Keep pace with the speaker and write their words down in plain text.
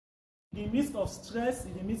In the midst of stress,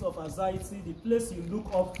 in the midst of anxiety, the place you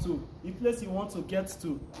look up to, the place you want to get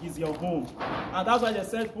to is your home. And that's why they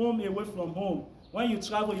said home away from home. When you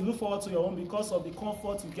travel, you look forward to your home because of the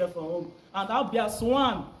comfort you get from home. And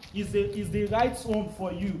Ambiance is the right home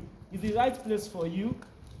for you. It's the right place for you.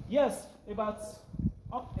 Yes, about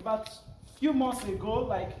few months ago,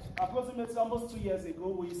 like approximately almost 2 years ago,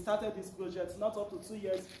 we started this project, not up to 2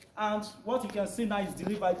 years. And what you can see now is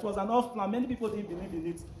delivered. It was an off-plan. Many people didn't believe in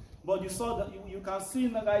it. But you saw that you can see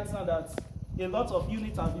right now that a lot of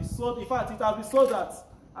units have been sold. In fact, it has been sold that,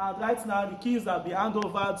 and right now the keys have been handed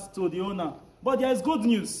over to the owner. But there is good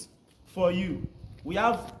news for you. We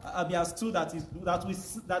have Ambiance 2 that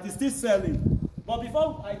is still selling. But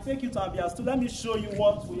before I take you to Ambiance 2, let me show you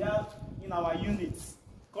what we have in our units.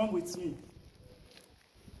 Come with me.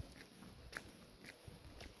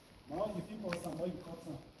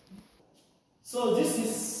 So this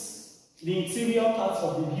is the interior part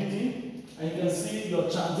of the building, and you can see your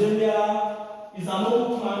chandelier is an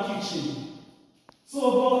open plan kitchen. So,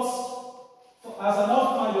 but as an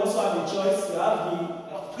off plan, you also have a choice. You have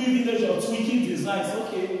the privilege of tweaking designs.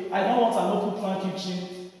 Okay, I don't want an open plan kitchen.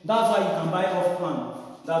 That's why you can buy off plan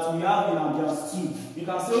that we have in Ambiance 2. You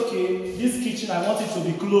can say, okay, this kitchen I want it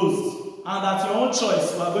to be closed, and at your own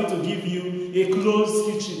choice, we are going to give you a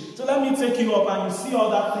closed kitchen. So let me take you up, and you see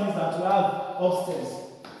other things that we have upstairs.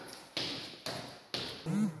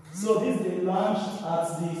 So this is the lounge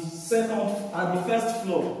at the first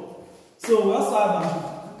floor. So we also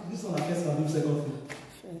have this one, first floor, second floor.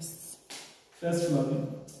 First floor.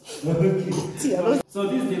 Okay. So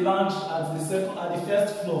this is the lounge at the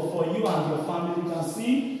first floor for you and your family. You can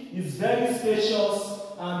see it's very spacious,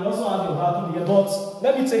 and you also have your bathroom here. But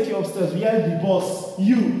let me take you upstairs. We are the boss.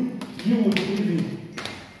 You will be living.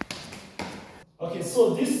 Okay,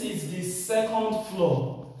 so this is the second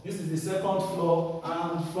floor. This is the second floor,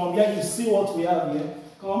 and from here you see what we have here.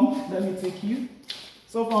 Come, let me take you.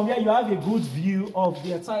 So from here you have a good view of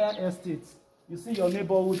the entire estate. You see your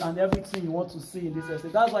neighborhood and everything you want to see in this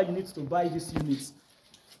estate. That's why you need to buy these units.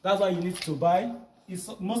 That's why you need to buy.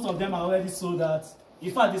 Most of them are already sold out.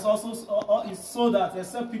 In fact, it's also sold out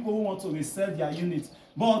except people who want to resell their units.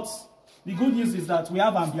 But the good news is that we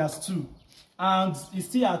have Ambiance 2, and it's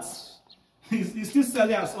still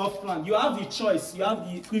selling as off-plan. You have the choice. You have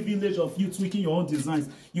the privilege of you tweaking your own designs.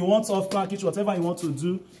 You want off-plan kitchen, whatever you want to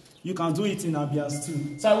do, you can do it in Ambiance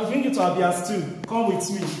 2. So I will bring you to Ambiance 2. Come with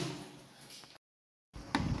me.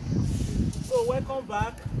 So welcome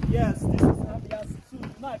back. Yes, this is Ambiance 2.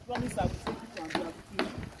 Now I promise I will take you to Ambiance 2.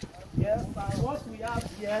 Yes, and what we have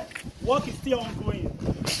here, work is still ongoing.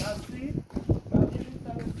 You can see we are building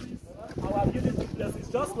terraces, our building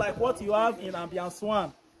duplexes, just like what you have in Ambiance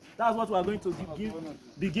 1. That's what we are going to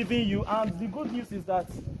be giving you. And the good news is that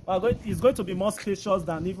it's going to be more spacious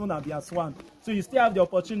than even Ambiance 1. So you still have the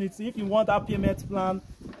opportunity. If you want that payment plan,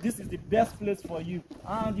 this is the best place for you.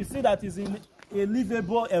 And you see that it's in a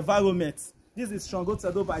livable environment. This is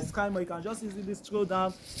Sangotedo by SkyMall. You can just easily stroll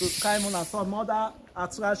down to SkyMall and some other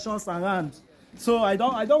attractions around. So I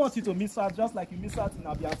don't want you to miss out, just like you miss out in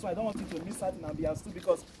Ambiance 2. I don't want you to miss out in Ambiance 2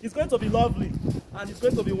 because it's going to be lovely and it's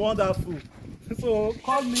going to be wonderful. So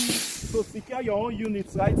call me to secure your own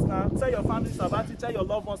units right now. Tell your families about it, tell your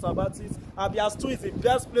loved ones about it. Ambiance 2 is the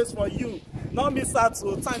best place for you. Not miss out,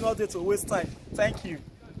 so time not there to waste time. Thank you.